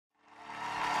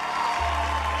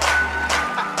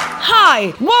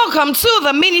Hi, welcome to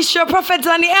the ministry of Prophet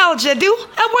Daniel Jedu,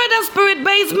 a word and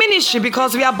spirit-based ministry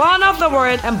because we are born of the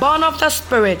word and born of the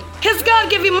spirit. His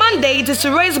God-given mandate is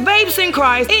to raise babes in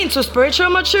Christ into spiritual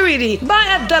maturity by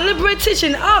a deliberate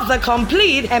teaching of the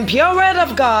complete and pure word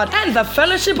of God and the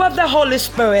fellowship of the Holy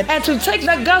Spirit, and to take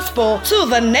the gospel to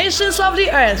the nations of the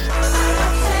earth.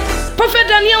 Prophet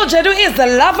Daniel Jedu is the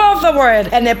lover of the word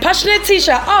and a passionate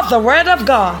teacher of the word of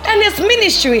God, and his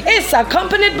ministry is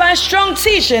accompanied by strong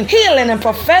teaching, healing, and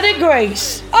prophetic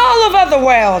grace. All over the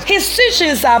world, his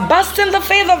teachings are boosting the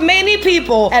faith of many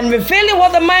people and revealing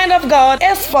what the mind of God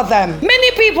is for them.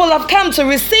 Many people have come to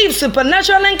receive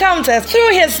supernatural encounters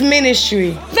through his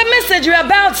ministry. The message you're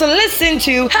about to listen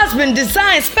to has been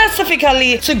designed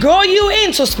specifically to grow you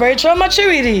into spiritual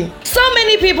maturity. So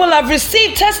many people have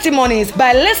received testimonies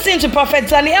by listening to Prophet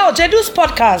Daniel Jedu's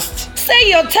podcast. Say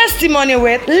your testimony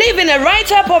with leaving a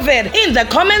write-up of it in the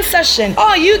comment section,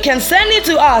 or you can send it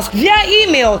to us via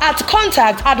email at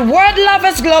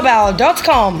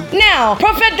contact@wordloversglobal.com. Now,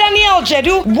 Prophet Daniel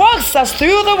Jedu walks us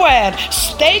through the word.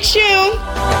 Stay tuned.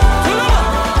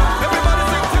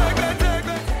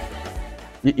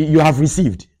 You have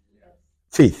received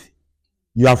faith.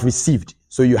 You have received,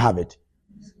 so you have it.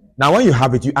 Now, when you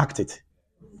have it, you act it.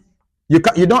 You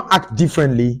don't act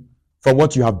differently from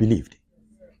what you have believed.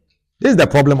 This is the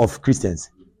problem of Christians.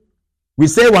 We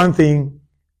say one thing,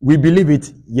 we believe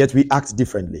it, yet we act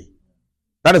differently.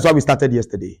 That is why we started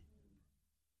yesterday.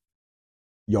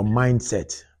 Your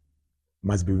mindset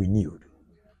must be renewed.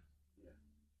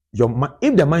 If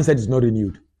the mindset is not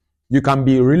renewed, you can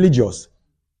be religious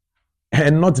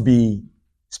and not be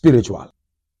spiritual.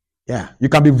 Yeah, you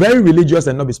can be very religious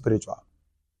and not be spiritual.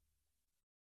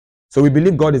 So we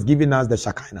believe God is giving us the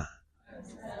Shekinah,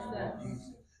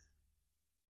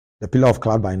 the pillar of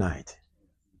cloud by night.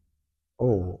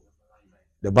 Oh,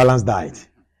 the balance diet.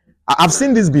 I've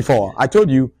seen this before. I told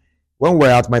you when we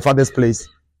were at my father's place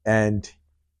and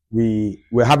we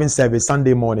were having service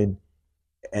Sunday morning,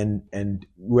 and we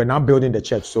were now building the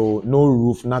church, so no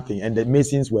roof, nothing, and the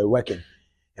masons were working,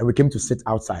 and we came to sit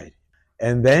outside,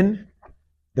 and then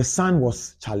the sun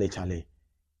was chale, and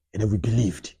then we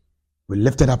believed. We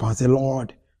lifted up and said,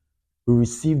 Lord, we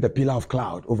received the pillar of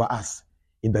cloud over us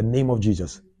in the name of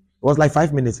Jesus. It was like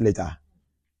 5 minutes later.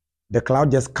 The cloud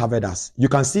just covered us. You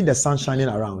can see the sun shining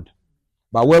around.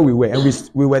 But where we were, and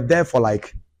we were there for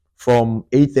like from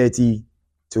 8:30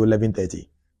 to 11:30,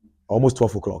 almost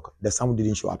 12 o'clock. The sun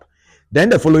didn't show up. Then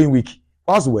the following week,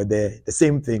 whilst we were there, the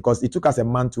same thing, because it took us a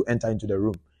month to enter into the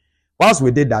room. Whilst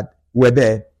we did that, we were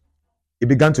there, it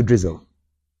began to drizzle.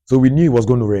 So we knew it was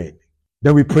going to rain.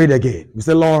 Then we prayed again. We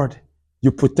said, Lord,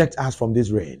 you protect us from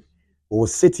this rain. We will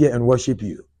sit here and worship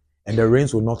you, and the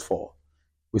rains will not fall.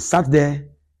 We sat there.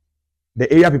 The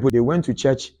area people, they went to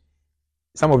church.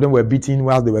 Some of them were beaten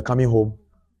while they were coming home.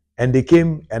 And they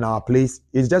came, and our place,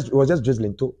 it was just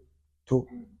drizzling.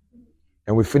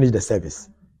 And we finished the service.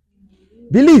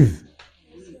 Believe.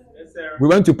 Yes, sir. We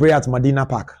went to pray at Medina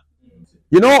Park.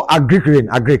 You know, a Greek rain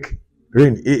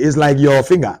is like your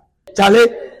finger. Charlie,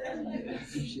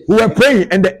 we were praying,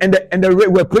 and the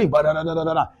rain, we were praying.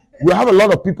 We have a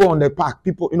lot of people on the park.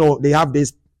 People, you know, they have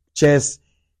these chairs,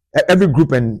 every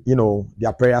group, and you know,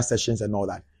 their prayer sessions and all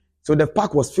that. So the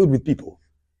park was filled with people.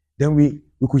 Then we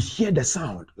could hear the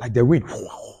sound like the wind,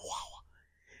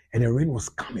 and the rain was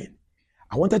coming.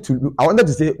 I wanted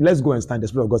to say, let's go and stand. The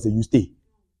Spirit of God said, you stay.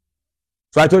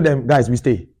 So I told them, guys, we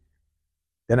stay.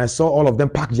 Then I saw all of them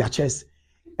pack their chairs,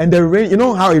 and the rain. You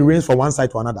know how it rains from one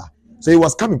side to another. So it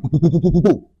was coming.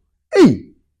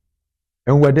 Hey,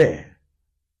 and we're there.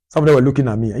 Some of them were looking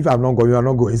at me. If I'm not going, you are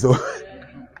not going. So,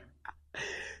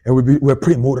 and we're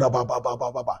praying more.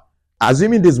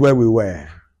 Assuming this is where we were,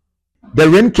 the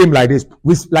rain came like this,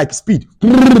 with like speed,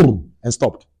 and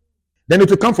stopped. Then it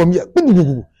would come from here.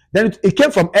 Then it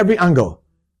came from every angle,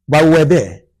 but we were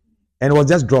there, and it was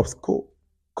just drops. Cool.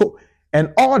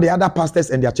 And all the other pastors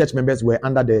and their church members were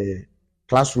under the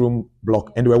classroom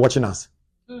block, and they were watching us.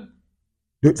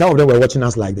 Some of them were watching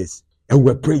us like this, and we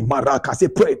were praying. Maraka, say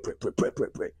pray.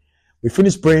 We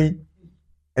finished praying,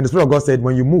 and the Spirit of God said,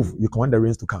 when you move, you command the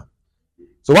rains to come.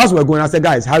 So once we were going, I said,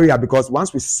 guys, hurry up, because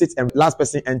once we sit and last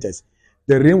person enters,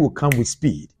 the rain will come with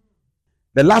speed.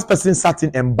 The last person sat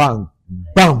in and bang,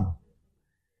 bam,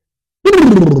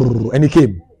 and he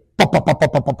came.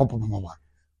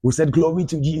 We said, glory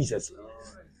to Jesus.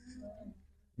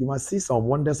 You must see some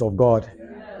wonders of God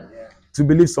to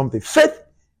believe something. Faith,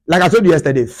 like I told you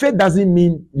yesterday, faith doesn't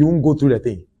mean you won't go through the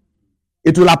thing.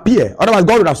 It will appear. Otherwise,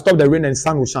 God would have stopped the rain and the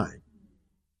sun will shine.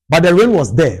 But the rain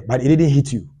was there, but it didn't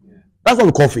hit you. That's what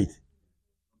we call faith.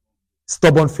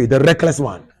 Stubborn faith, the reckless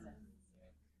one.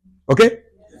 Okay?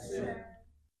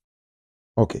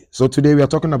 Okay, so today we are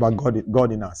talking about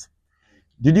God in us.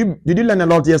 Did you learn a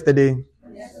lot yesterday?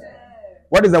 Yes, sir.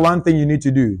 What is the one thing you need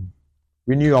to do?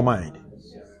 Renew your mind.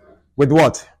 With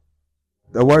what?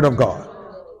 The word of God.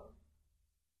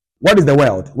 What is the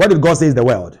world? What did God say is the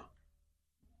world?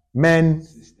 Men,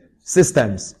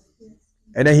 systems.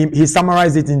 And then he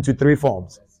summarized it into 3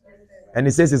 forms. And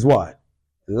he says it's what?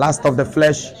 Lust of the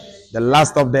flesh, the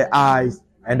lust of the eyes,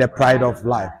 and the pride of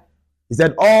life. He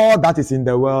said all that is in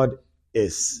the world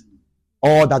is.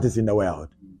 All that is in the world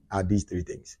are these 3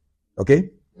 things. Okay?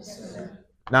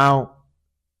 Now,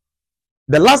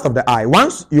 the lust of the eye.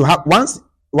 Once you have lust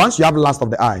of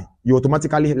the eye, you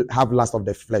automatically have lust of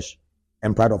the flesh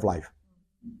and pride of life.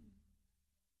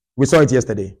 We saw it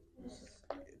yesterday.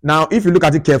 Now, if you look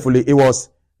at it carefully, it was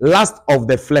lust of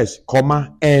the flesh,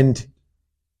 and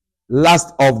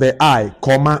lust of the eye,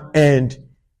 and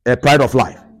pride of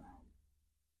life.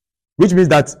 Which means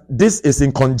that this is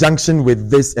in conjunction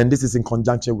with this, and this is in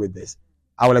conjunction with this.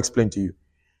 I will explain to you.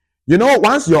 You know,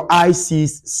 once your eye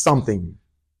sees something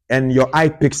and your eye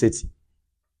picks it,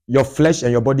 your flesh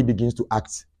and your body begins to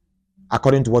act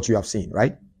according to what you have seen,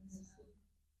 right?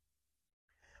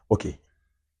 Okay.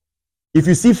 If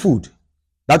you see food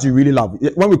that you really love,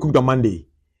 when we cooked on Monday,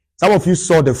 some of you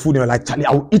saw the food and were like, Charlie,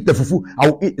 I will eat the fufu. I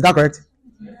will eat. Is that correct?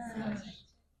 Yes.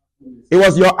 It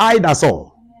was your eye that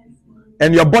saw.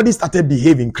 And your body started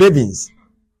behaving, cravings.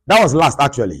 That was lust,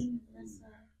 actually.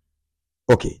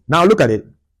 Okay, now look at it.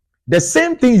 The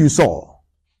same thing you saw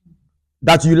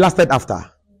that you lusted after.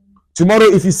 Tomorrow,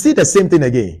 if you see the same thing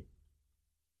again,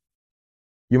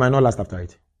 you might not lust after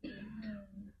it.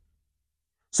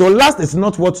 So lust is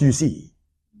not what you see.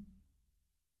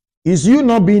 It's you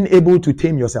not being able to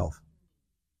tame yourself.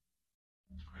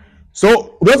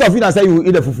 So those of you that say you will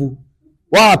eat the fufu,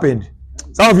 what happened?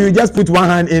 Some of you just put one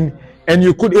hand in and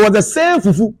you could. It was the same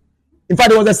fufu. In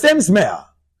fact, it was the same smell.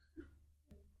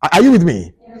 Are you with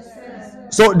me?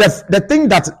 Yes, so the thing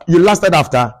that you lusted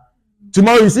after,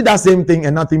 tomorrow you see that same thing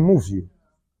and nothing moves you.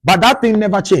 But that thing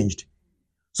never changed.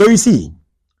 So you see,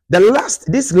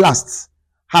 this lust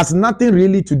has nothing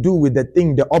really to do with the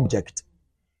thing, the object.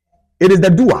 It is the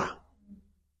doer.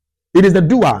 It is the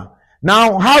doer.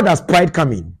 Now, how does pride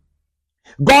come in?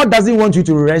 God doesn't want you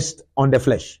to rest on the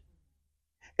flesh.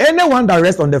 Anyone that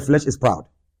rests on the flesh is proud.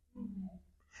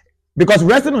 Because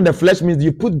resting on the flesh means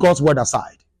you put God's word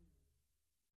aside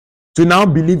to now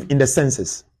believe in the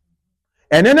senses.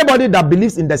 And anybody that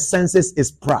believes in the senses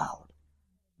is proud.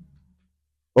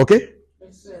 Okay?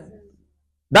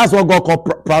 That's what God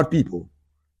calls proud people.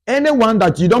 Anyone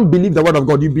that you don't believe the word of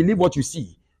God, you believe what you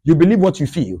see, you believe what you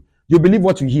feel, you believe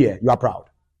what you hear, you are proud.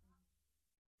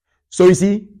 So you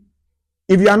see,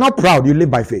 if you are not proud, you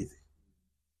live by faith.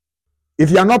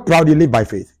 If you are not proud, you live by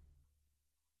faith.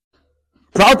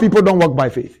 Proud people don't walk by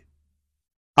faith.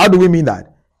 How do we mean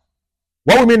that?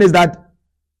 What we mean is that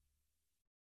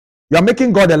you are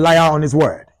making God a liar on his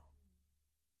word.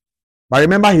 But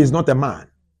remember, he is not a man.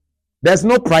 There's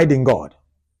no pride in God.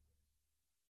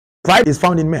 Pride is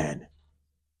found in man.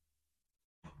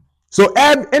 So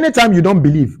anytime you don't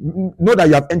believe, know that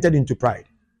you have entered into pride.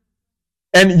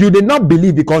 And you did not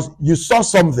believe because you saw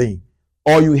something,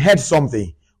 or you heard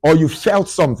something, or you felt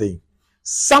something.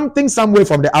 Something somewhere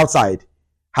from the outside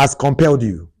has compelled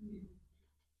you.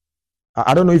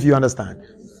 I don't know if you understand.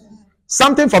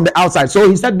 Something from the outside. So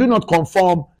he said, do not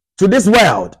conform to this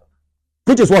world,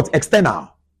 which is what?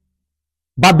 External.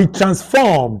 But be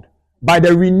transformed by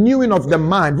the renewing of the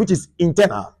mind, which is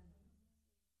internal.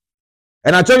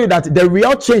 And I tell you that the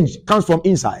real change comes from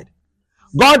inside.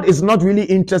 God is not really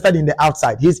interested in the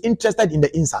outside. He's interested in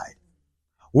the inside.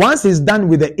 Once he's done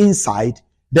with the inside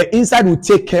will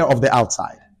take care of the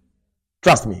outside.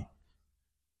 Trust me.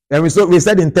 And we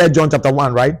said in 3 John chapter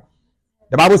 1, right?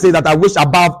 The Bible says that I wish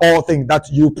above all things that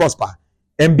you prosper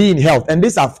and be in health. And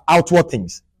these are outward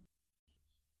things.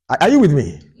 Are you with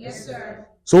me? Yes, sir.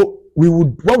 So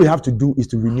what we have to do is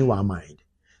to renew our mind.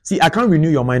 See, I can't renew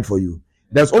your mind for you.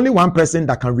 There's only one person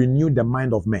that can renew the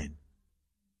mind of men.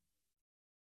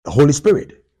 The Holy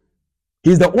Spirit.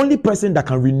 He's the only person that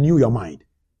can renew your mind.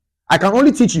 I can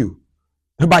only teach you,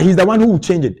 but he's the one who will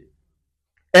change it.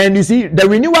 And you see, the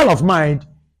renewal of mind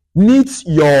needs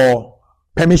your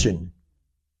permission.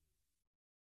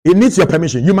 It needs your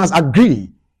permission. You must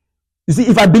agree. You see,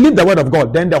 if I believe the word of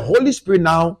God, then the Holy Spirit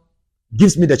now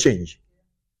gives me the change.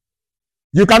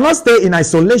 You cannot stay in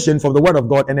isolation from the word of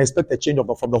God and expect a change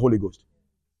from the Holy Ghost.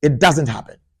 It doesn't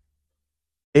happen.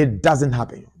 It doesn't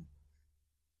happen.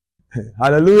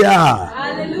 Hallelujah.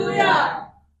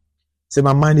 Hallelujah. Say,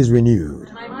 my mind is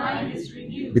renewed. My mind is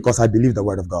renewed. Because I believe the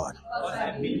word of God. Because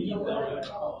I believe the word of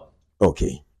God.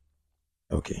 Okay.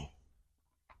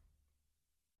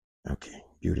 Okay,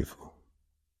 beautiful.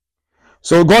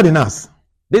 So God in us.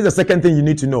 This is the second thing you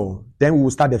need to know. Then we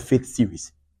will start the faith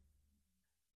series.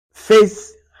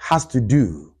 Faith has to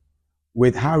do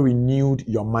with how renewed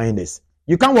your mind is.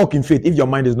 You can't walk in faith if your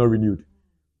mind is not renewed.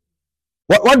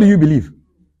 What do you believe?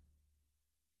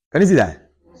 Can you see that?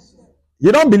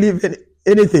 You don't believe in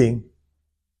anything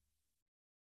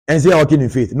and say you're walking in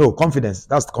faith. No, confidence.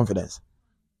 That's confidence.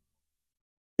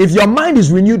 If your mind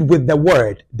is renewed with the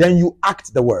word, then you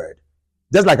act the word.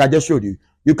 Just like I just showed you.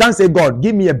 You can't say, God,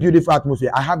 give me a beautiful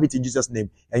atmosphere. I have it in Jesus' name,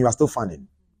 and you are still fanning.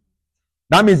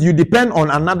 That means you depend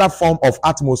on another form of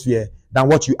atmosphere than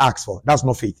what you ask for. That's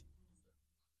not faith.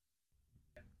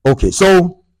 Okay,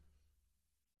 so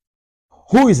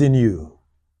who is in you?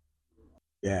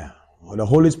 Yeah, well, the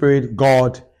Holy Spirit,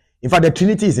 God. In fact, the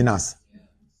Trinity is in us.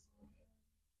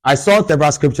 I saw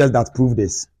several scriptures that prove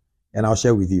this, and I'll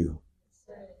share with you.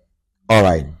 All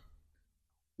right.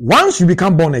 Once you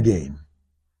become born again,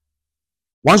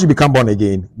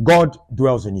 God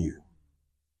dwells in you.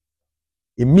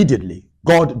 Immediately,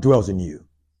 God dwells in you.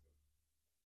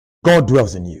 God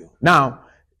dwells in you. Now,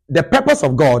 the purpose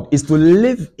of God is to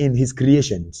live in his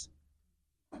creations.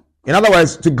 In other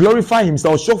words, to glorify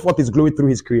himself, show forth his glory through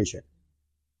his creation.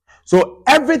 So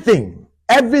everything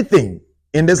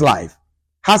in this life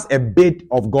has a bit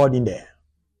of God in there.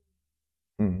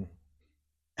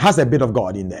 Has a bit of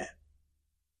God in there.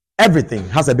 Everything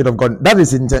has a bit of God. That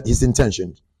is his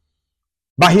intention.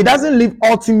 But he doesn't live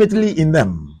ultimately in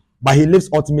them, but he lives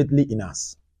ultimately in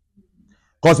us.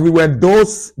 Because we were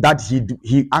those that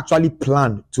he actually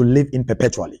planned to live in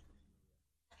perpetually.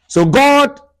 So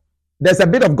God, there's a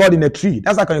bit of God in a tree.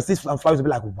 That's why when you see flowers, you'll be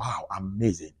like, wow,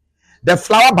 amazing. The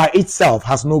flower by itself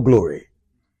has no glory.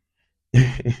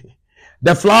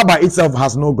 The flower by itself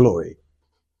has no glory.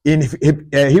 In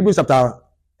Hebrews chapter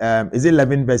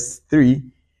 11 verse 3,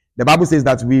 the Bible says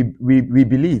that we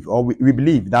believe, or we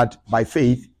believe that by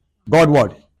faith, God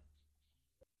what?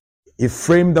 He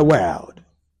framed the world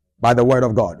by the word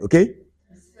of God. Okay?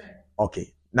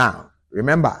 Okay. Now,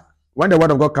 remember, when the word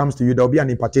of God comes to you, there will be an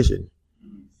impartation.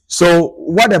 So,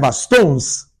 whatever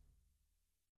stones,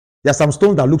 there are some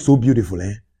stones that look so beautiful.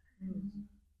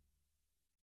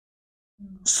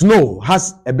 Snow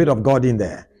has a bit of God in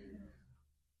there.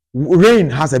 Rain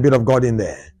has a bit of God in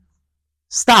there.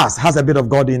 Stars has a bit of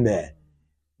God in there.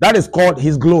 That is called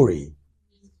his glory.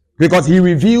 Because he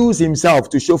reveals himself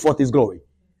to show forth his glory.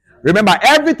 Remember,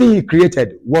 everything he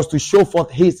created was to show forth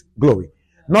his glory,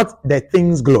 not the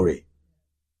thing's glory.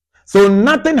 So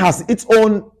nothing has its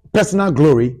own personal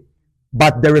glory,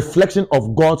 but the reflection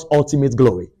of God's ultimate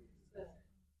glory.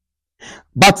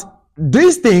 But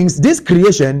these things, this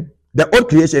creation, the old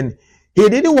creation, he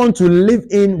didn't want to live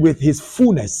in with his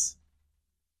fullness.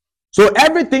 So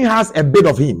everything has a bit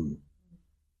of him.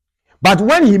 But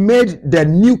when he made the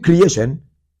new creation,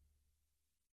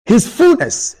 his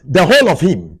fullness, the whole of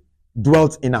him,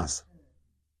 dwelt in us.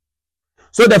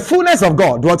 So the fullness of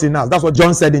God dwelt in us. That's what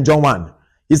John said in John 1.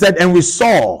 He said, and we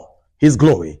saw his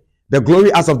glory, the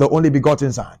glory as of the only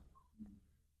begotten Son.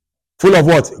 Full of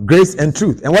what? Grace and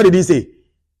truth. And what did he say?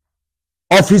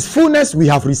 Of his fullness we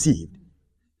have received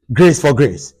grace for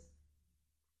grace.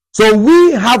 So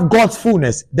we have God's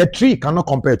fullness. The tree cannot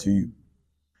compare to you.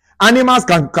 Animals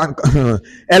can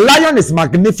a lion is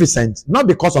magnificent, not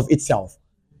because of itself.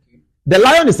 The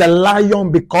lion is a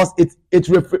lion because it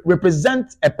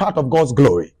represents a part of God's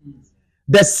glory.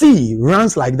 The sea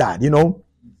runs like that,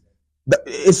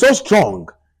 It's so strong.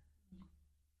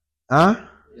 Huh?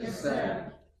 Yes,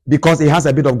 sir. Because it has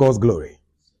a bit of God's glory.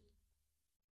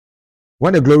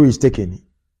 When the glory is taken,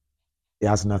 it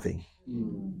has nothing.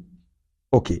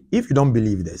 Okay, if you don't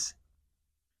believe this,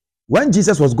 when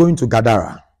Jesus was going to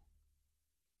Gadara,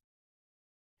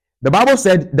 the Bible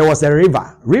said there was a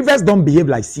river. Rivers don't behave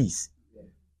like seas.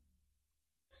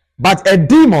 But a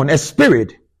demon, a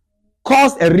spirit,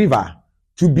 caused a river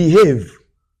to behave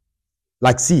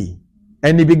like sea.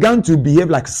 And it began to behave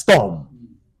like storm.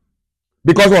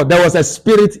 Because what? There was a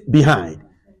spirit behind.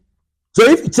 So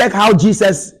if you check how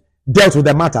Jesus dealt with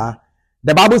the matter,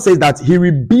 the Bible says that he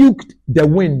rebuked the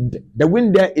wind. The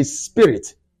wind there is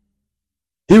spirit.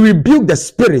 He rebuked the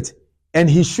spirit and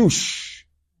he shushed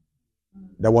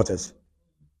the waters.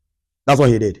 That's what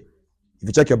he did. If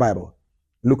you check your Bible,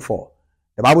 look for.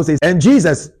 The Bible says, and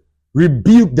Jesus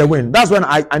rebuked the wind. That's when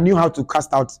I knew how to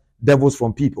cast out devils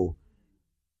from people.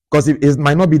 Because it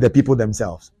might not be the people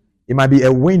themselves. It might be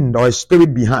a wind or a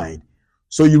spirit behind.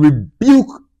 So you rebuke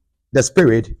the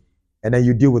spirit and then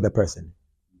you deal with the person.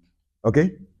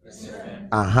 Okay? Yes,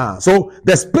 so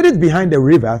the spirit behind the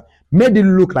river made it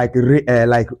look like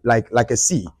a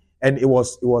sea, and it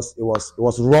was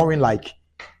roaring like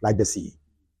like the sea.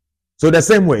 So the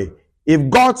same way, if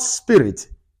God's spirit,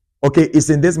 okay, is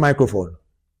in this microphone,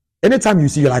 anytime you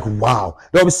see, you're like, wow,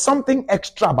 there will be something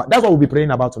extra, but that's what we'll be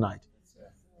praying about tonight.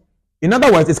 In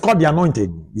other words, it's called the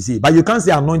anointing, you see, but you can't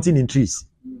say anointing in trees.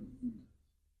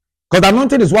 Because the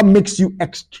anointing is what makes you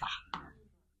extra,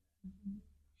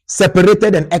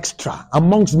 separated and extra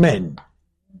amongst men.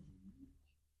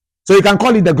 So you can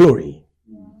call it the glory.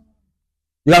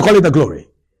 You can call it the glory.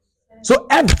 So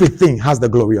everything has the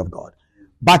glory of God.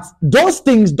 But those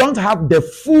things don't have the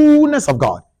fullness of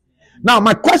God. Now,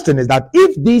 my question is that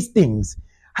if these things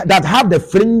that have the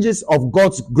fringes of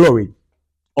God's glory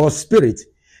or spirit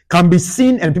can be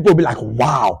seen and people will be like,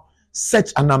 wow,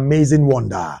 such an amazing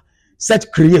wonder, such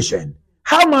creation,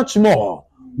 how much more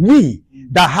we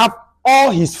that have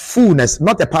all his fullness,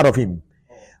 not a part of him,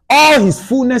 all his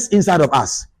fullness inside of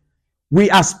us, we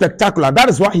are spectacular. That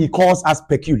is why he calls us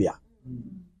peculiar.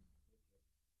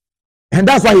 And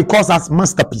that's why he calls us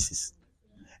masterpieces.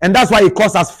 And that's why he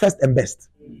calls us first and best.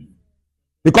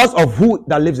 Because of who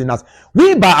that lives in us.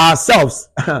 We by ourselves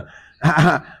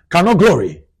cannot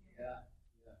glory.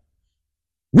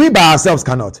 We by ourselves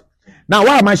cannot. Now,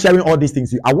 why am I sharing all these things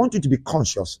to you? I want you to be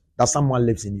conscious that someone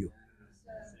lives in you.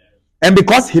 And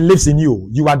because he lives in you,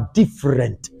 you are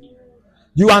different.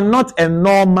 You are not a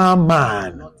normal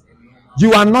man.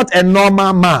 You are not a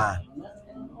normal man.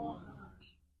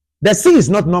 The sea is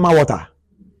not normal water.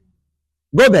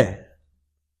 Go there.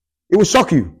 It will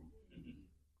shock you.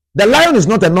 The lion is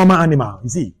not a normal animal. You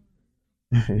see.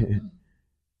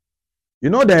 You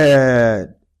know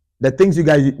the things you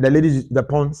guys, the ladies, the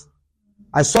ponds.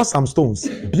 I saw some stones,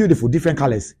 beautiful, different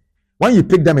colors. When you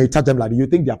pick them and you touch them like you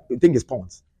think it's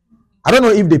ponds. I don't know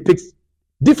if they picked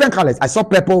different colors. I saw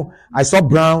purple, I saw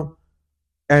brown,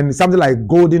 and something like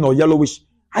golden or yellowish.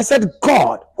 I said,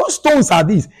 God, what stones are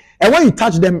these? And when you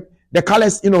touch them, the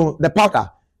colors, the powder.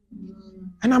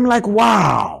 And I'm like,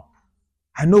 wow,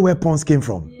 I know where ponds came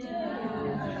from. Yes,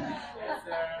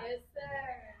 sir.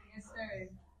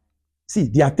 See,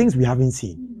 there are things we haven't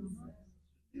seen.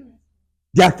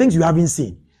 There are things you haven't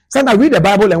seen. Sometimes read the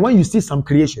Bible and when you see some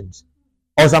creations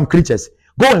or some creatures,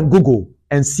 go and Google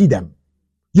and see them.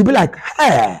 You'll be like,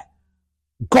 hey,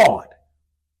 God.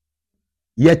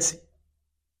 Yet,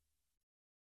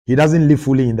 he doesn't live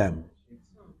fully in them.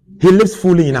 He lives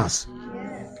fully in us.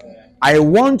 I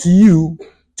want you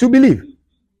to believe.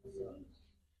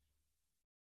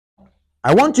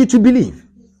 I want you to believe.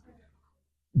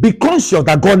 Be conscious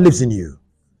that God lives in you.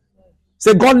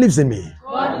 Say, God lives in me.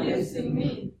 God lives in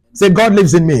me. Say, God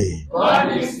lives in me.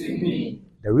 God lives in me.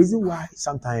 The reason why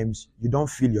sometimes you don't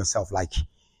feel yourself like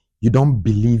you don't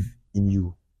believe in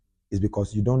you is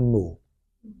because you don't know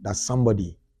that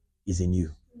somebody is in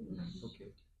you.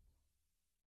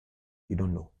 You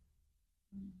don't know.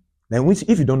 Then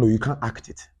if you don't know, you can't act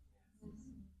it.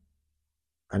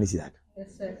 Can you see that?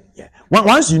 Yes, sir. Yeah.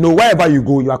 Once you know, wherever you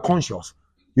go, you are conscious.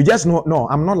 You just know, no,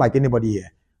 I'm not like anybody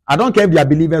here. I don't care if they are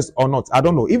believers or not. I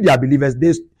don't know. If they are believers,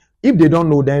 if they don't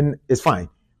know, then it's fine.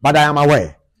 But I am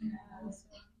aware.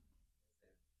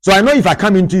 So I know if I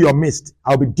come into your midst,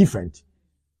 I'll be different.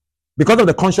 Because of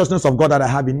the consciousness of God that I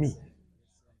have in me.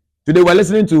 Today we're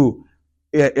listening to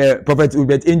Prophet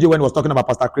Angel when he was talking about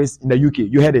Pastor Chris in the UK.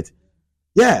 You heard it?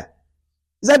 Yeah.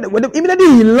 He said, immediately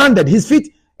he landed, his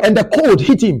feet and the cold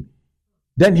hit him.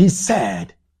 Then he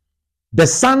said, the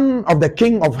Son of the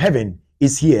King of Heaven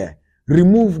is here.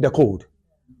 Remove the cold.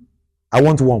 I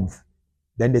want warmth.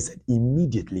 Then they said,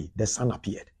 immediately the sun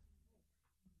appeared.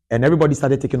 And everybody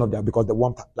started taking off there because the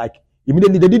warmth, like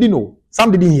immediately they didn't know.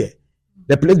 Some didn't hear.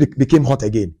 The place became hot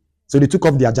again. So they took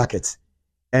off their jackets.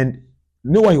 And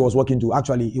you know what he was walking to?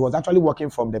 Actually, he was actually walking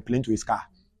from the plane to his car.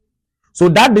 So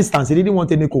that distance, he didn't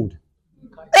want any cold.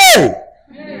 Hey!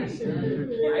 Hey!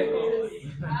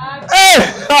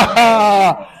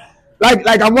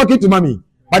 like I'm walking to mommy,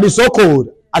 but it's so cold.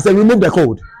 I said, remove the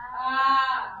cold.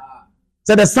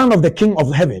 Said the Son of the King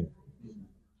of Heaven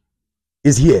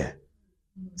is here.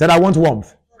 Said, I want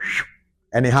warmth.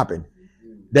 And it happened.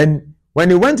 Then when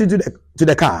he went into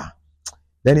the car,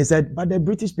 then he said, but the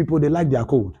British people, they like their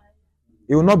cold.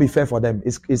 It will not be fair for them.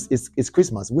 It's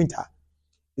Christmas, winter.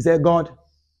 He said, God,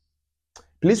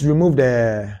 please remove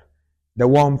the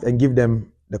warmth and give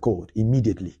them the cold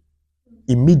immediately.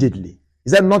 Immediately. He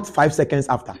said, not 5 seconds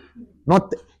after.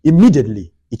 Not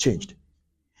immediately. It changed.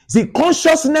 See,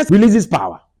 consciousness releases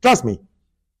power. Trust me.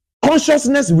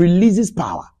 Consciousness releases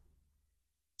power.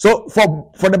 So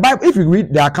for the Bible, if you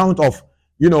read the account of,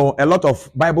 a lot of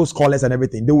Bible scholars and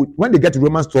everything, when they get to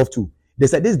Romans 12:2, they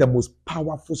said this is the most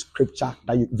powerful scripture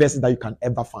verses that you can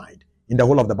ever find in the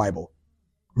whole of the Bible.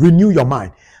 Renew your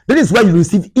mind. That is where you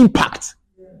receive impact.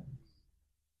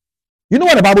 You know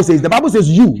what the Bible says? The Bible says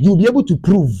you'll be able to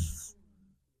prove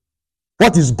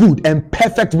what is good and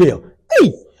perfect will.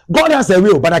 Hey, God has a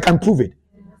will, but I can prove it.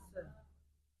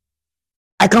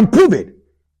 I can prove it.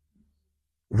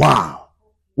 Wow.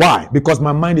 Why? Because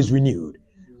my mind is renewed.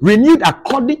 Renewed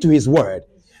according to his word.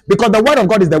 Because the word of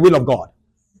God is the will of God.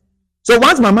 So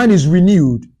once my mind is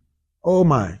renewed, oh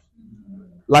my,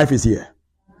 life is here.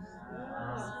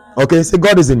 Okay, say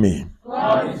God is in me.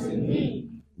 God is in me.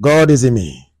 God is in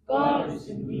me. God is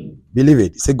in me. Believe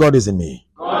it. Say God is in me.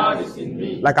 God is in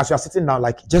me. Like as you are sitting down,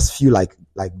 like just feel like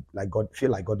God,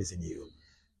 feel like God is in you.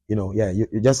 You know, yeah,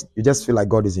 you just feel like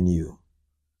God is in you.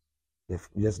 You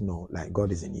just know like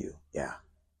God is in you. Yeah.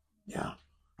 Yeah.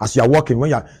 As you are walking, when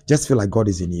you are, just feel like God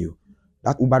is in you.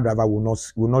 That Uber driver will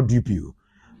not dupe you.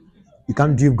 You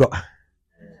can't dupe God.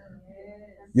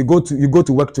 You go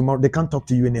to work tomorrow, they can't talk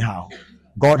to you anyhow.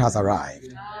 God has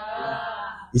arrived.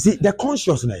 You see, the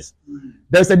consciousness.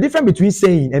 There's a difference between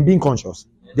saying and being conscious.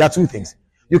 There are two things.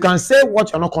 You can say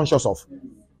what you're not conscious of,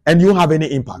 and you won't have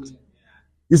any impact.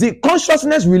 You see,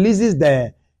 consciousness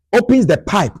opens the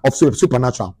pipe of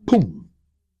supernatural. Boom.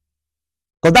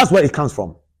 Because that's where it comes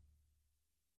from.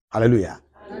 Hallelujah.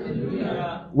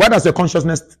 Hallelujah. Where does your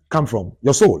consciousness come from?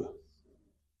 Your soul.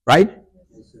 Right?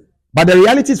 But the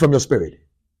reality is from your spirit.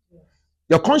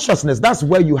 Your consciousness, that's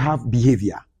where you have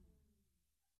behavior.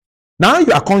 Now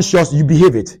you are conscious, you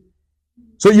behave it.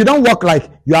 So you don't walk like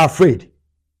you are afraid.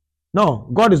 No,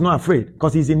 God is not afraid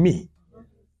because he's in me.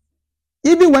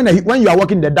 Even when you are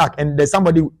walking in the dark and there's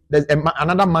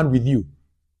another man with you,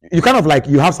 you kind of like,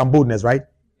 you have some boldness, right?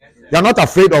 You're not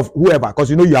afraid of whoever because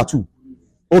you know you are two.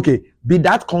 Okay, be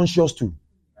that conscious too.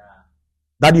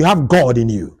 That you have God in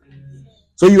you.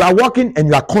 So you are walking and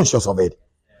you are conscious of it.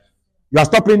 You are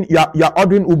stopping, you are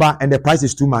ordering Uber and the price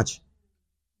is too much.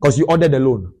 Because you ordered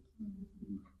alone.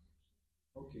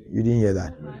 You didn't hear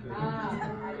that.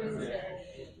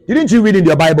 Didn't you read in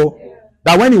your Bible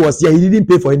that when he was here, he didn't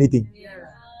pay for anything?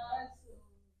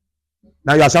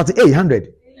 Now you are shouting, hey,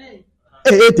 100.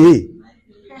 Hey, 80.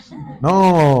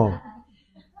 No.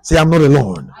 Say, I'm not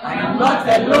alone. I am not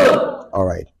alone. All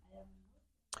right.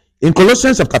 In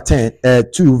Colossians chapter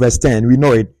 2, verse 10, we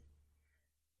know it.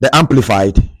 The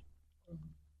Amplified.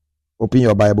 Open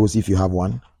your Bibles if you have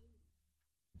one.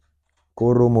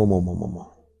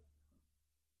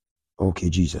 Okay,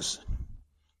 Jesus.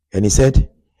 And he said,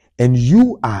 and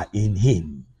you are in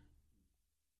him.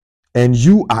 And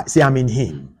you are, say, I'm in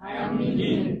him. I am in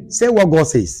him. Say what God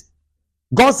says.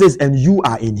 God says, and you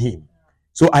are in him.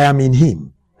 So I am in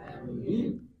him.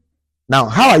 Now,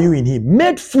 how are you in him?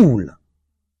 Made full.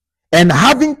 And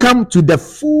having come to the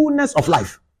fullness of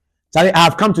life. Sorry, I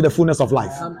have come to the fullness of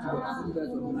life.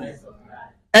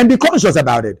 And be conscious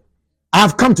about it. I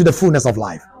have come to the fullness of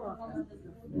life.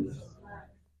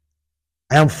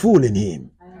 I am full in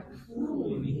him.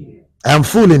 I am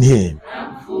full in him.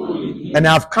 And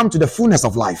I have come to the fullness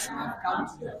of life.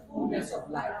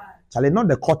 Charlie, not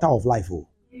the quarter of life, oh.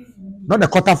 Not the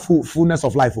quarter fullness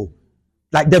of life, oh.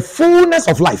 Like the fullness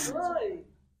of life.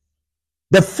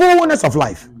 The fullness of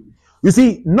life. You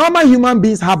see, normal human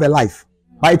beings have a life,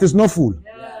 but it is not full.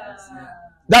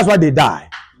 That's why they die.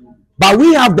 But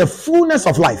we have the fullness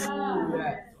of life.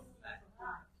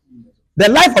 The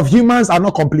life of humans are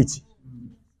not complete.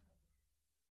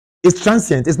 It's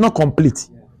transient. It's not complete.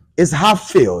 It's half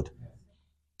filled.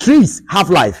 Trees have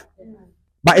life,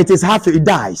 but it is half filled. It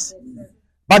dies.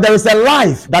 But there is a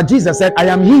life that Jesus said, I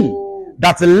am he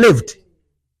that lived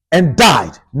and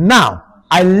died. Now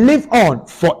I live on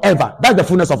forever. That's the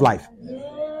fullness of life.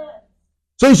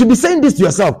 So you should be saying this to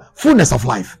yourself. Fullness of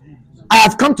life. I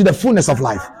have come to the fullness of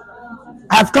life.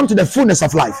 I have come to the fullness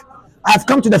of life. I have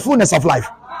come to the fullness of life.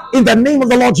 In the name of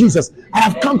the Lord Jesus, I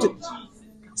have come to...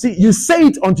 See, you say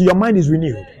it until your mind is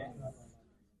renewed.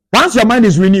 Once your mind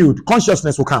is renewed,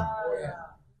 consciousness will come.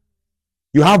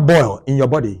 You have boil in your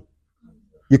body.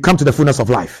 You come to the fullness of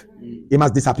life. It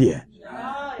must disappear.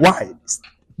 Why?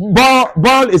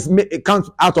 Boil it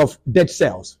comes out of dead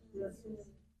cells.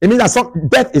 It means that some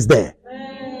death is there.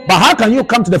 But how can you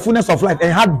come to the fullness of life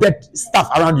and have dead stuff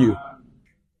around you?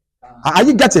 Are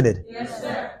you getting it? Yes,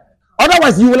 sir.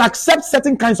 Otherwise, you will accept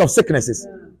certain kinds of sicknesses.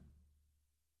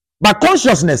 But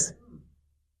consciousness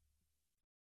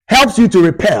helps you to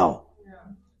repel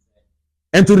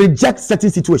and to reject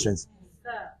certain situations.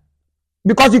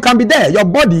 Because you can be there, your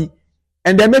body,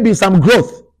 and there may be some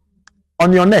growth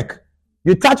on your neck.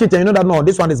 You touch it and you know that, no,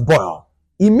 this one is boil.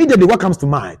 Immediately, what comes to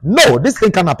mind? No, this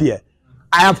thing can appear.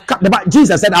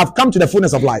 Jesus said, I have come to the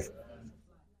fullness of life.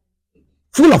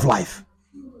 Full of life.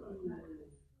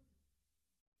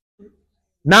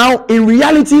 Now, in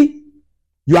reality,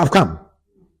 you have come.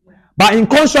 But in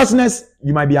consciousness,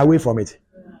 you might be away from it.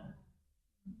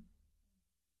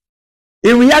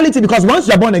 In reality, because once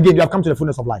you are born again, you have come to the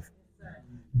fullness of life.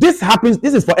 This happens,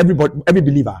 this is for everybody, every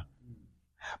believer.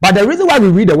 But the reason why we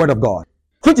read the word of God,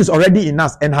 which is already in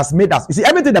us and has made us, you see,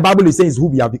 everything the Bible is saying is who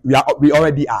we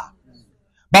already are.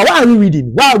 But why are we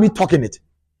reading? Why are we talking it?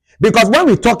 Because when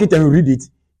we talk it and we read it,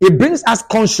 it brings us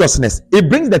consciousness. It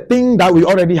brings the thing that we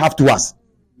already have to us,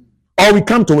 or we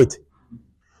come to it.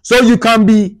 So you can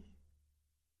be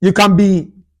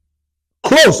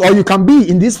close, or you can be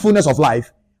in this fullness of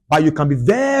life, but you can be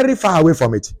very far away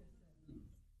from it.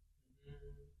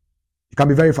 You can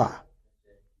be very far.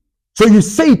 So you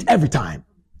say it every time.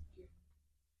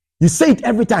 You say it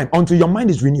every time until your mind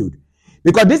is renewed.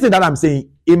 Because this thing that I'm saying,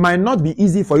 it might not be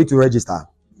easy for you to register.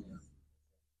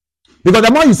 Because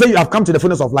the more you say you have come to the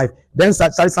fullness of life, then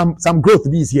some growth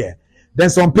is here. Then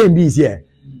some pain is here.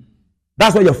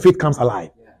 That's where your faith comes alive.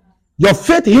 Your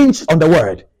faith hinged on the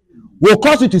word will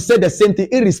cause you to say the same thing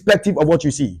irrespective of what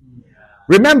you see.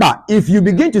 Remember, if you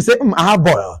begin to say, I have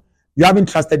boil, you haven't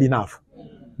trusted enough.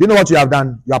 You know what you have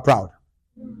done? You are proud.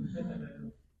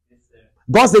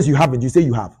 God says you haven't. You say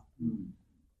you have.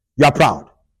 You are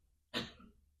proud.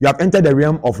 You have entered the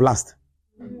realm of lust,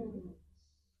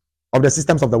 of the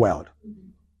systems of the world.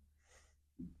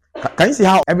 Can you see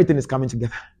how everything is coming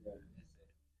together?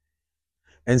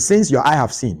 And since your eye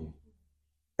have seen,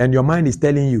 and your mind is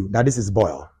telling you that this is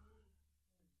boil,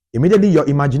 immediately your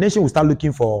imagination will start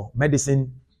looking for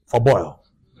medicine for boil.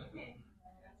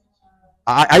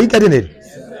 Are you getting it?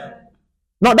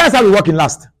 No, that's how we work in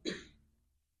lust.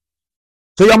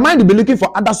 So your mind will be looking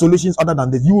for other solutions other than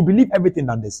this. You will believe everything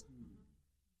than this.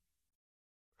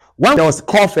 When there was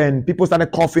cough and people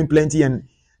started coughing plenty, and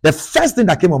the first thing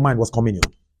that came to mind was communion.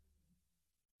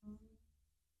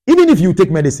 Even if you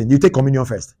take medicine, you take communion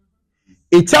first.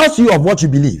 It tells you of what you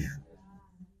believe.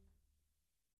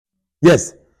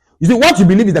 Yes. You see, what you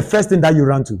believe is the first thing that you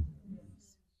run to.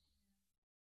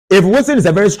 If Wilson is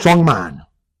a very strong man,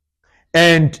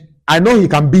 and I know he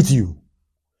can beat you,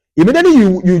 immediately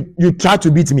you try to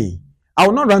beat me, I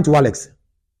will not run to Alex.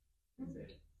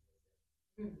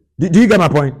 Do you get my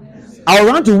point? I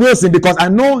will run to Wilson because I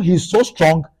know he's so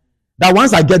strong that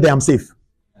once I get there, I'm safe.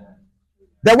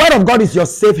 The word of God is your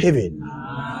safe haven.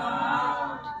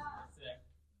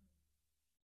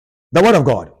 The word of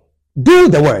God. Do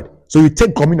the word. So you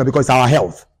take communion because it's our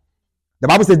health. The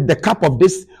Bible says the cup of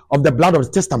the blood of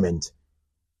the testament.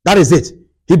 That is it.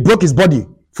 He broke his body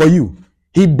for you.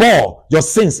 He bore your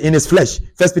sins in his flesh.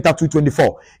 1 Peter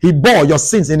 2:24. He bore your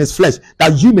sins in his flesh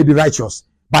that you may be righteous.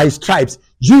 By his stripes,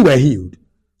 you were healed.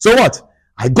 So what?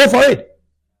 I go for it.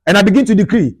 And I begin to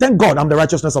decree, thank God I'm the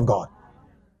righteousness of God.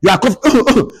 You are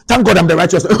thank God I'm the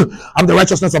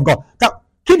righteousness of God.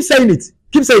 Keep saying it.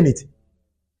 Keep saying it.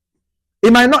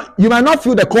 You might not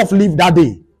feel the cough leave that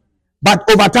day, but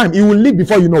over time it will leave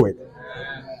before you know it.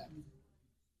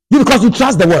 Because you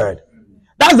trust the word.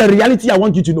 That's the reality I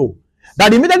want you to know.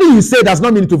 That immediately you say does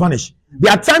not mean to vanish.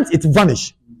 There are times it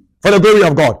vanish for the glory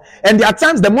of God. And there are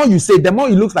times the more you say, the more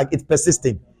it looks like it's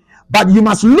persisting. But you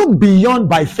must look beyond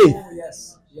by faith.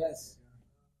 Yes. Yes.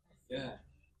 Yeah.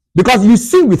 Because you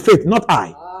see with faith, not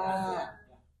I.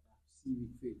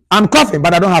 I'm coughing,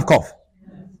 but I don't have cough.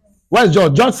 Where's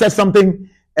George? George said something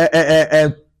 3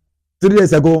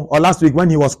 days ago or last week when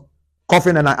he was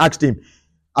coughing, and I asked him,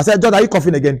 I said, George, are you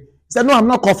coughing again? He said, no, I'm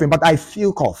not coughing, but I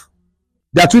feel cough.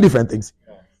 There are two different things.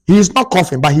 He is not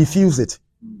coughing, but he feels it.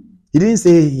 He didn't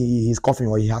say he's coughing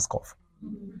or he has cough. Do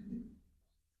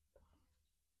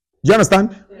you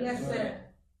understand? Yes, sir.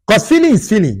 Because feeling is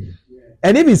feeling.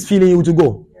 And if it's feeling, you to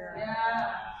go.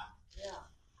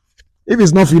 If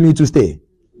it's not feeling, you to stay.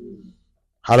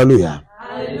 Hallelujah.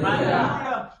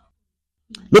 Hallelujah.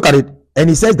 Look at it. And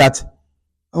he says that,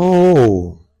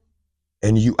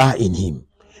 and you are in him,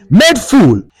 made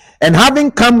full, and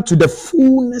having come to the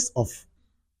fullness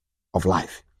of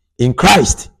life. In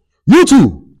Christ, you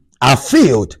too are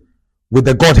filled with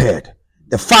the Godhead,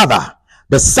 the Father,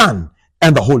 the Son,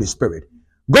 and the Holy Spirit.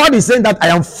 God is saying that I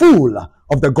am full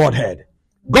of the Godhead.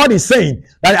 God is saying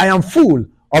that I am full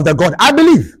of the God. I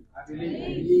believe.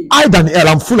 I, Daniel,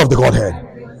 am full of the Godhead.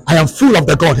 I am full of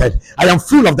the Godhead. I am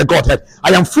full of the Godhead.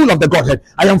 I am full of the Godhead.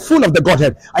 I am full of the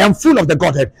Godhead. I am full of the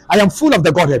Godhead. I am full of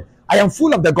the Godhead. I am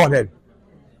full of the Godhead.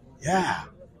 Yeah.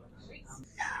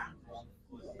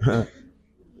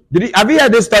 Have you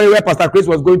heard this story where Pastor Chris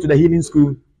was going to the healing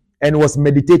school and was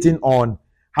meditating on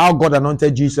how God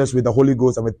anointed Jesus with the Holy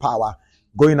Ghost and with power,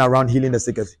 going around healing the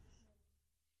sick?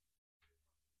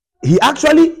 He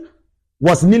actually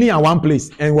was kneeling at one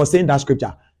place and was saying that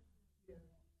scripture.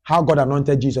 how God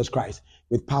anointed Jesus Christ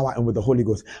with power and with the Holy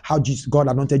Ghost. How God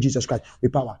anointed Jesus Christ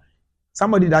with power.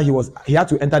 Somebody that he had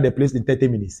to enter the place in 30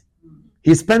 minutes.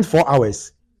 He spent 4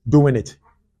 hours doing it,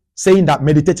 saying that,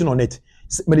 meditating on it.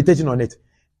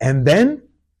 And then,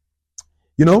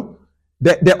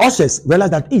 the ushers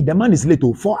realized that the man is late,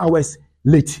 4 hours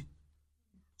late.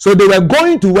 So they were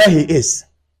going to where he is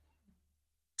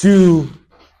to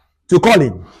call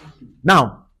him.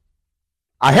 Now,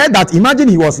 I heard that, imagine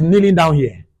he was kneeling down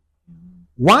here.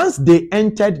 Once they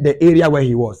entered the area where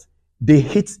he was, they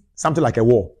hit something like a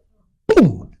wall.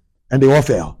 Boom! And they all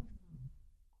fell.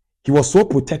 He was so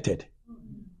protected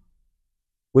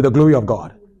with the glory of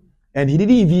God. And he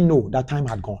didn't even know that time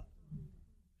had gone.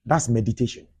 That's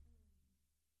meditation.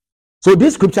 So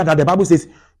this scripture that the Bible says,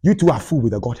 you two are full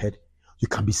with the Godhead. You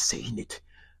can be saying it.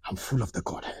 I'm full of the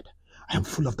Godhead. I am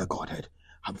full of the Godhead.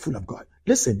 I'm full of God.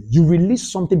 Listen, you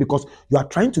release something because you are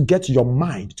trying to get your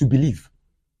mind to believe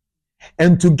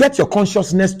and to get your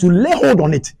consciousness to lay hold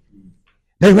on it.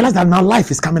 Then you realize that now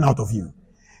life is coming out of you.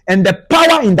 And the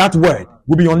power in that word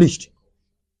will be unleashed.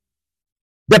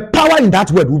 The power in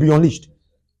that word will be unleashed.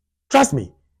 Trust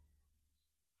me.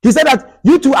 He said that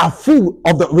you two are full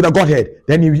with the Godhead.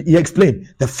 Then he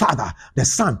explained the Father, the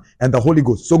Son, and the Holy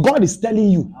Ghost. So God is telling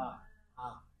you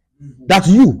that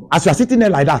you, as you are sitting there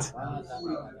like that,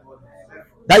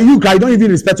 that you don't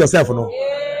even respect yourself, no?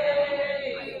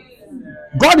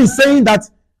 God is saying that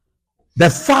the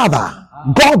Father,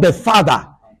 God the Father,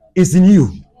 is in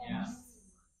you.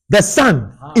 The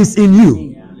Son is in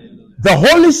you. The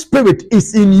Holy Spirit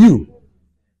is in you.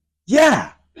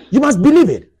 Yeah, you must believe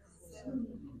it.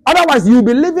 Otherwise, you'll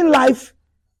be living life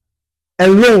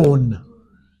alone.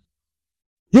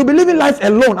 You'll be living life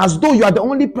alone as though you are the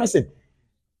only person.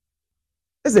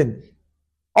 Listen,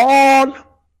 all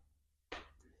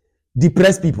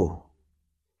depressed people,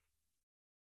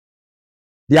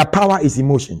 their power is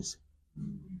emotions.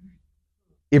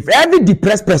 If every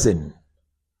depressed person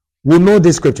will know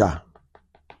this scripture,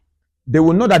 they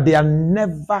will know that they are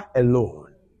never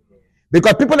alone.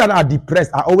 Because people that are depressed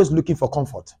are always looking for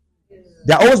comfort.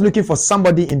 They are always looking for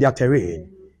somebody in their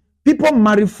terrain. People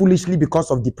marry foolishly because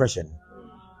of depression,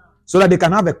 so that they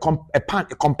can have a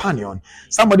companion,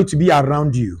 somebody to be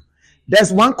around you.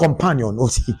 There's one companion,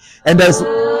 and there's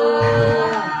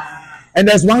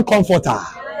one comforter.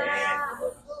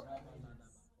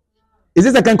 Is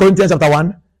this 2 Corinthians chapter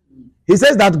 1? He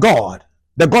says that God,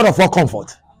 the God of all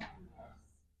comfort,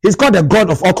 He's called the God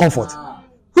of all comfort.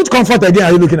 Which comfort again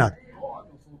are you looking at?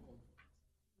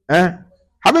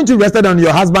 Haven't you rested on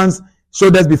your husband's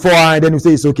shoulders before and then you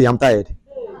say, it's okay, I'm tired?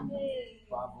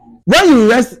 When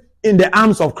you rest in the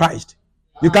arms of Christ,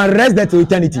 you can rest there to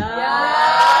eternity.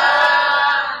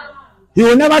 He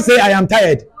will never say, I am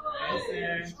tired.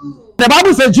 The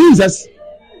Bible says Jesus,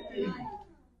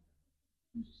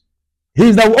 He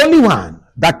is the only one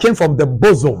that came from the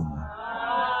bosom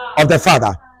of the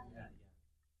Father.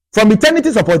 From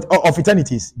eternities of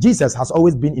eternities, Jesus has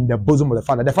always been in the bosom of the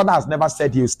Father. The Father has never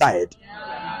said He was tired.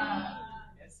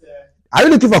 Are you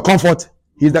looking for comfort?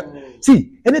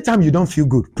 See, anytime you don't feel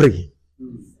good, pray.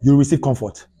 You receive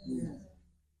comfort.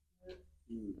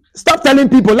 Stop telling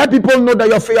people. Let people know that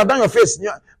you have done your face.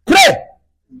 Pray.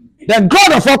 Then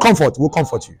God of all comfort will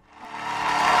comfort you.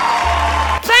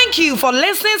 Thank you for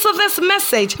listening to this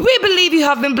message. We believe you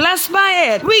have been blessed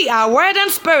by it. We are Word and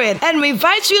Spirit, and we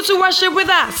invite you to worship with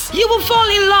us. You will fall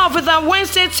in love with our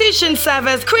Wednesday teaching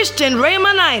service, Christian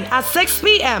Rhema 9 at 6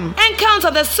 p.m.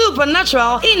 Encounter the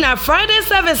supernatural in our Friday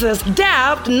services,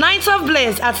 Dabbed Night of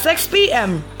Bliss at 6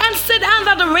 p.m. And sit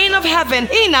under the rain of heaven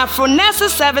in our fullness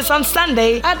service on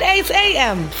Sunday at 8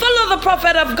 a.m. Follow the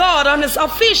Prophet of God on his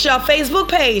official Facebook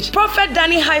page, Prophet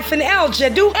Danny-L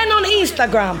Jedu, and on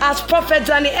Instagram as Prophet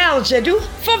Danny L Jedu.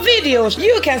 For videos,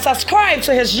 you can subscribe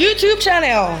to his YouTube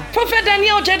channel. Prophet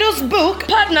Daniel Jedu's book,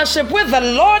 Partnership with the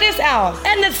Lord, is out,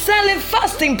 and it's selling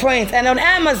fasting print and on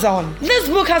Amazon. This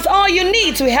book has all you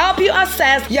need to help you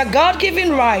access your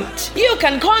God-given right. You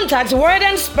can contact Word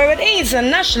and Spirit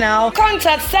International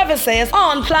Contact Services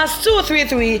on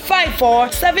 +233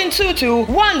 54 722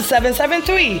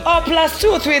 1773 or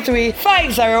 +233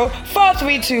 50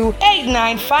 432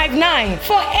 8959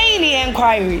 for any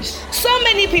inquiries. So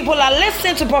many people are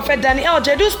listening to Prophet Daniel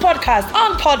Jedu's podcast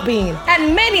on Podbean,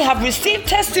 and many have received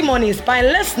testimonies by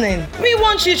listening. We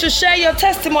want you to share your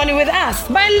testimony with us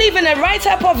by leaving a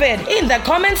write-up of it in the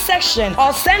comment section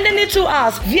or sending it to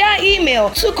us via email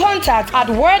to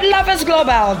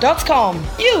contact@wordloversglobal.com.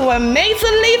 You were made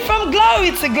to live from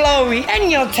glory to glory, and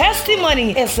your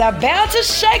testimony is about to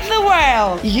shake the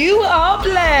world. You are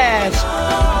blessed.